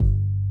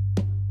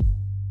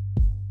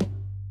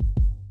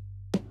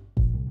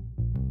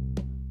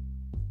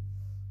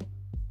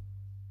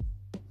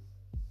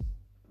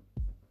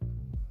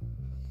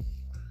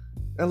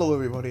Hello,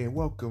 everybody, and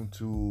welcome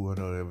to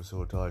another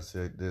episode of Todd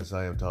Said This.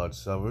 I am Todd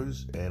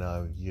Summers, and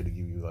I'm here to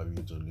give you our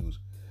views on news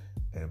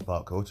and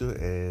pop culture.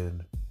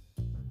 And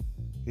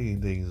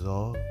kicking things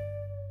off,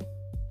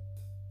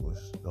 we'll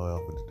start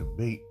off with the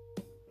debate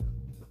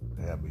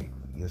that happened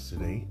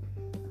yesterday.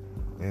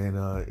 And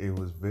it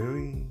was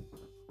very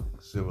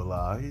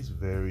civilized,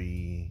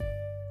 very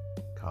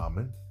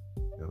common.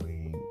 I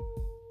mean,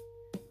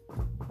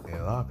 and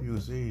a lot of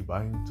people say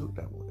Biden took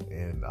that one,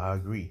 and I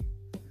agree.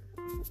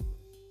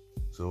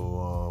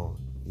 So,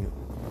 you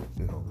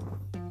know,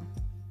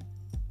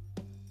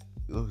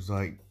 it looks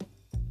like,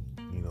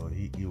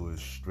 he was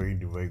straight and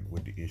direct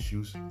with the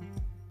issues.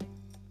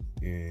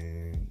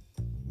 And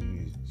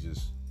he's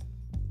just,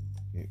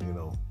 you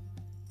know,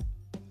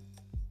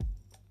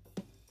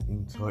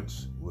 in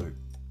touch with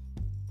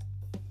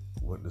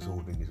what this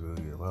whole thing is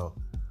really about.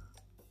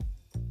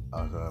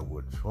 Outside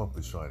what Trump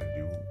is trying to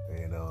do.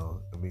 And,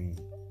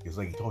 it's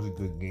like he talks a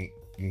good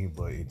game,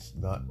 but it's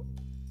not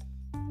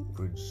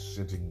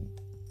presenting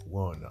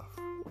well enough.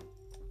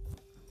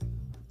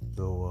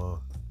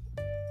 So,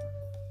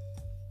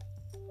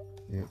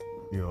 and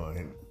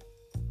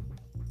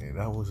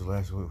that was the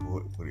last one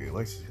for the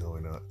elections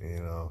coming up.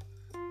 And,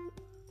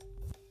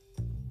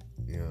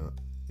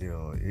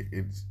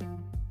 it's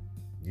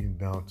getting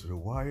down to the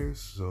wires.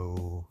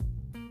 So,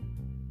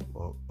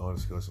 I'll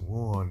discuss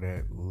more on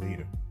that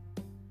later.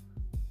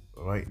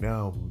 Right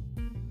now,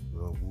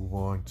 we'll move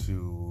on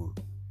to,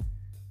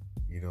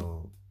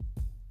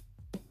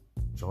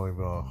 talking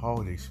about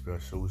holiday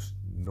specials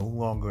no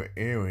longer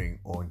airing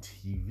on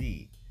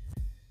TV.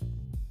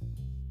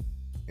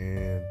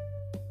 And,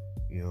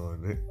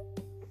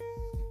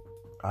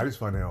 I just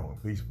found out on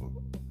Facebook,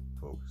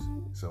 folks.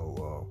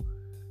 So,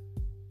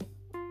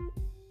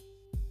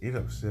 it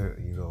upset,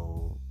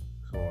 some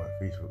of my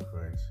Facebook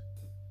friends.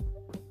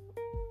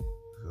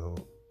 So,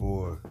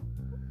 or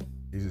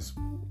it just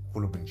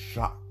put them in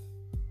shock.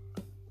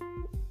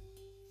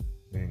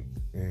 And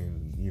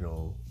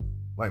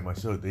like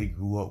myself, they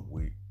grew up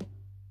with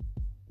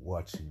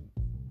watching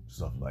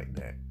stuff like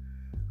that.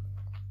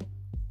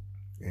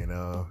 And,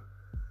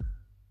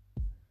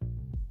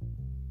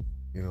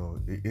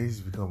 it has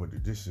become a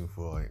tradition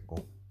for like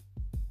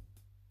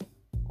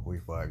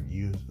 45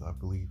 years, I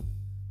believe.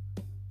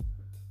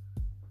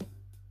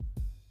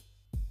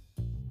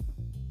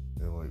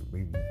 And like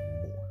maybe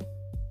more.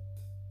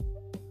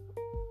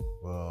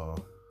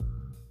 Well,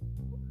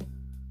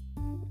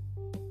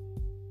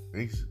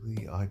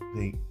 basically, I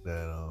think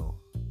that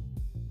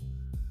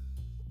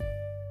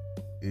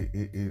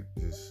it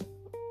just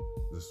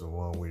the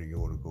wrong way to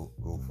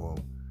go from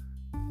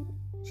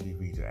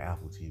TV to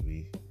Apple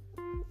TV.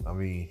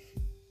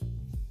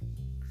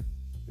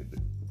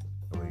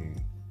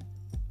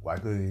 Why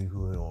couldn't you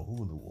put it on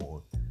Hulu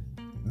or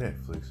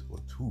Netflix or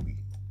Tubi?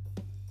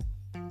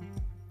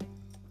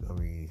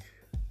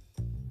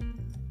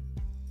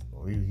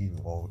 Or even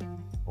all.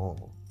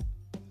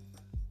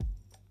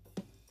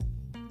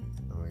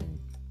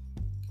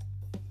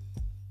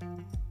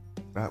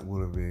 That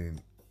would have been,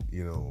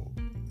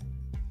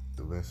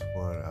 the best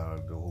part out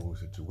of the whole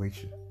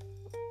situation.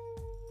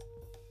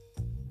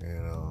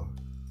 And,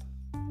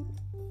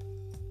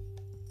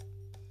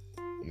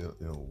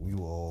 we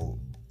will all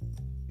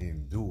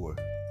endure,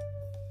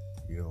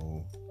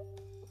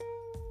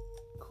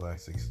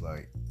 classics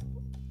like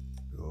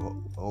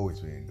always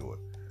been endured.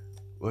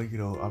 Well,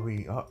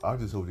 I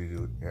just hope they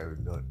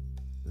haven't done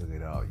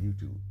it out on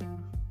YouTube,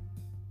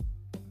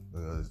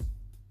 because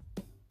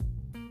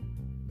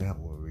that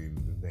will be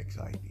the next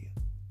idea.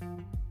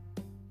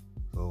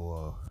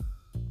 So,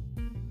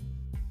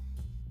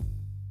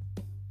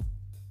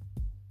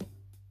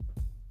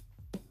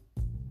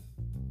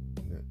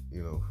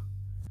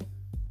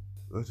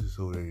 let's just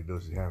hope that it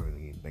doesn't happen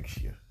again next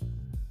year.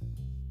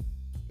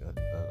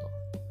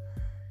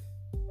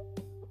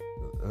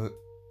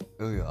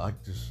 Earlier, I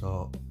just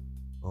saw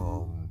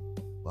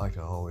like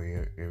the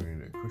holiday area in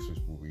the Christmas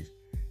movies,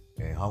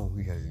 and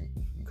Halloween hasn't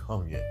even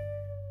come yet,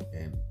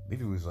 and they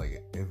do this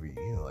like every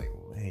year. Like,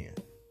 man,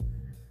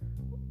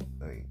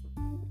 like,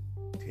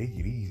 take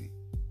it easy,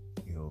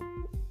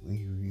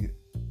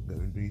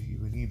 they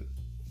even need it.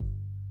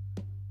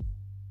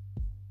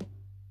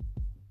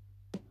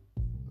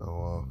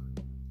 So,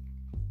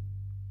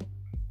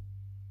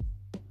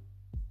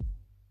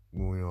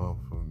 moving on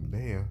from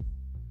there,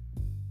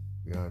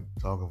 we gotta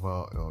talk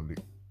about the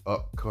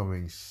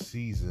upcoming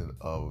season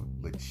of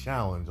The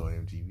Challenge on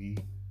MTV.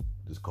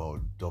 It's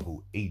called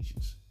Double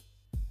Agents,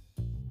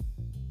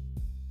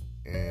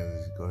 and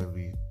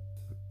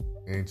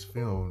it's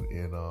filmed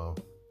in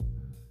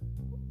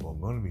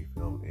going to be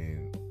filmed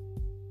in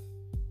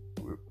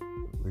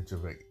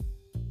Reykjavik.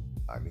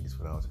 I think it's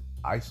pronounced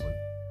Iceland.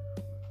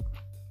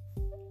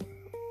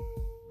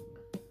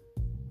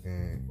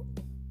 And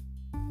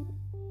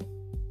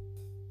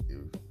if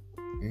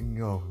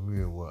you're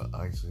familiar with what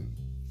Iceland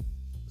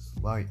is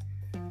like,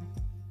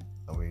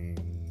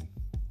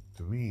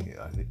 to me,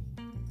 I think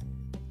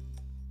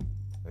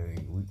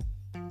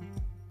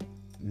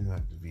you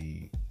have to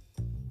be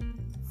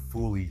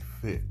fully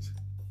fit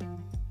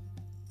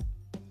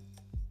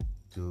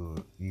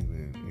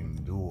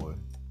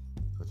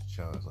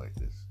challenge like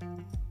this,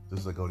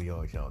 just like all the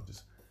other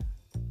challenges.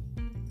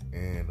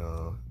 And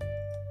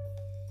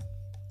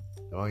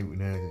Donnie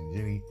Bananas and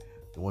Jenny,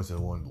 the ones that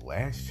won the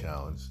last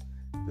challenge,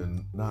 they're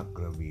not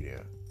gonna be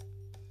there.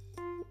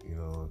 You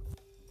know.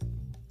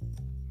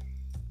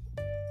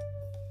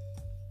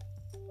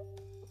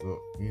 Well,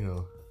 you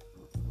know.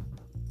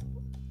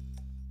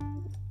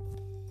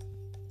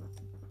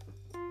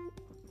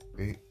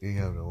 They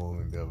have their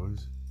own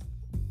endeavors.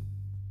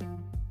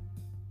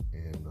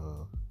 And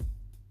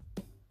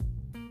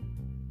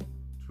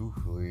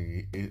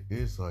truthfully, it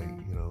is like,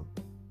 you know,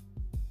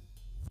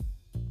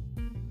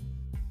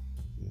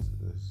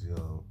 it's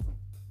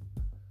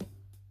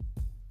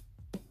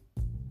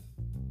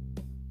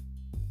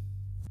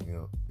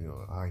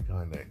high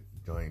time that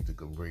Giant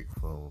took a break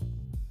from,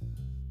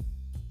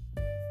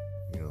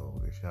 you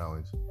know, the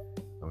challenge.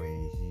 I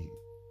mean,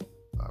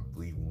 I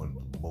believe, won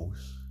the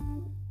most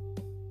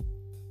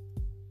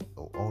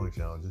of all the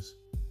challenges.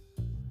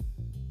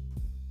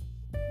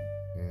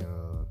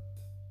 And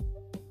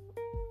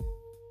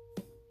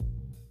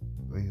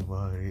think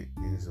about it,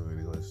 is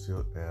really going to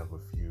still have a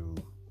few,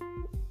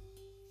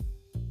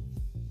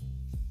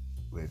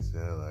 let's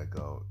say, like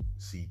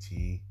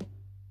CT,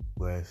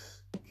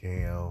 West,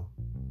 KL,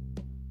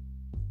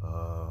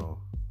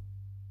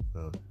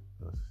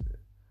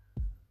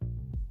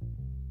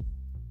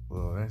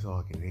 well, that's all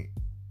I can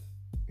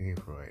name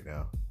for right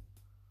now.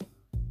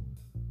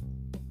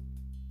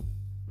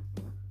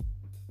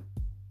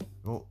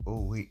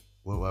 Oh wait,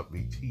 what about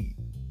BT?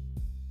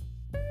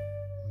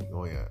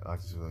 Oh yeah,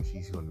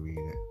 she's going to be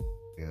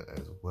there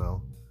as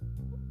well.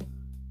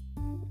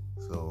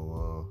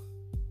 So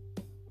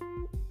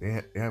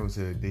they haven't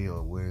said a day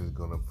on when it's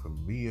going to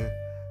premiere,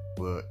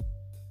 but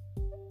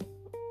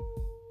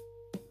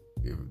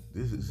if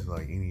this is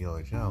like any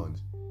other challenge,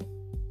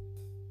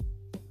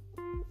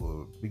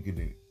 or bigger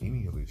than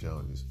any other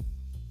challenges,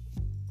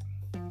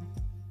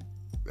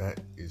 that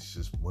is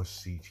just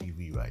must-see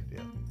TV right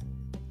there.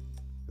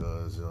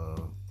 Because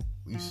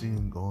we've seen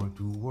them going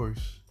through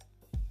worse.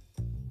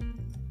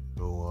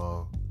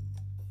 So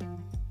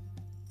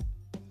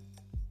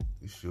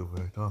it's sure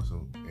very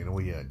awesome. And oh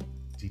yeah,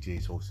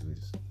 TJ's hosting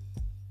this.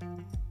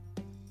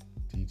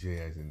 TJ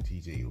as in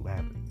TJ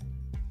Lavin.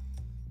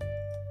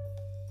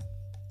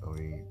 I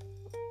mean,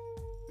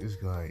 this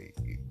guy,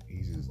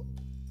 he's just,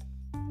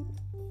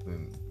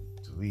 and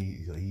to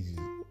me, he just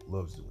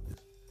loves doing this.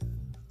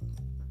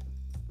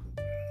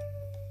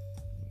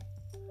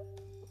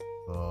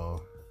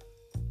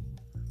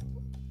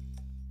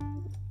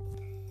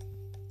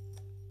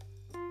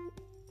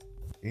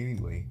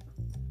 Anyway,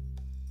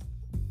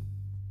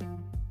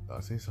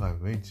 since I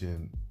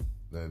mentioned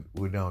that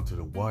we're down to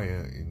the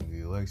wire in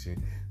the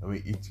election, I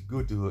mean, it's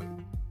good to,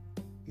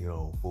 you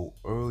know, vote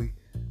early,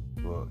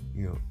 but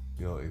you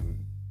know, if you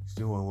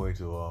still want to wait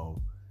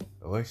till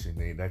election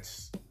day,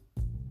 that's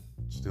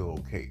still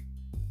okay.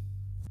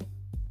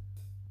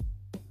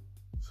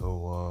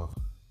 So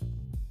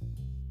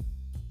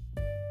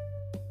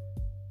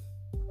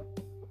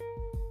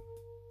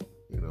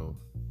you know,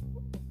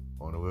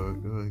 on the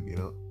way, you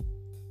know,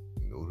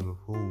 go to the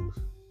polls,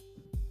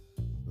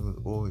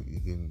 or you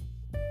can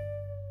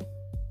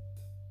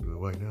do it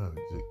right now.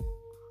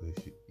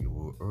 You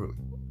vote early.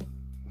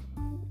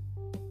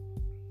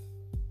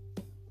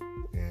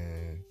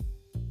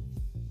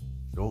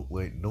 Don't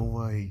let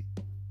nobody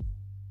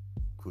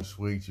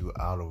persuade you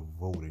out of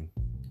voting,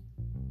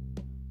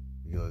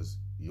 because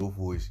your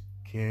voice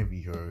can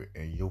be heard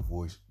and your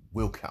voice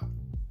will count.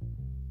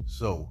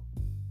 So,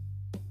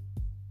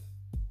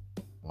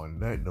 on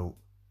that note,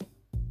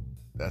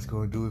 that's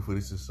going to do it for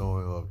this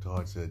installment of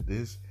Todd Said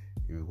This.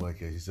 If you want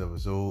to catch this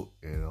episode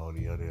and all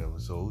the other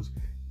episodes,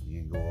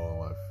 you can go on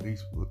my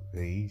Facebook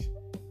page.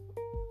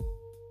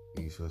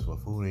 You can search my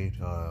full name,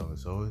 Todd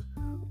Episodes.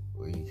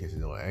 Or you can catch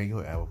it on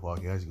Anchor, Apple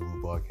Podcasts,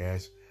 Google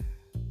Podcasts,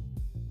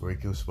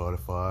 Breaker,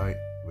 Spotify,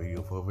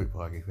 Radio Public,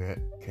 Pocket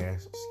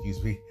Cast,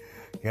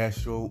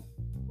 Castro,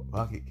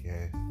 Pocket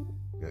Cast.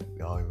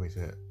 Y'all even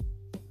mention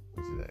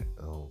that.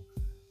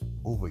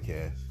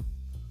 Overcast.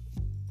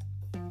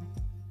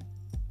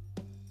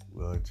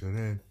 Well, until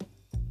then,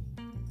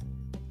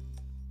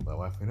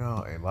 bye for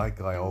now. And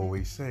like I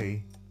always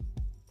say,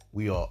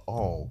 we are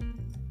all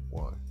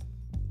one.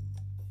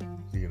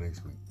 See you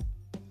next week.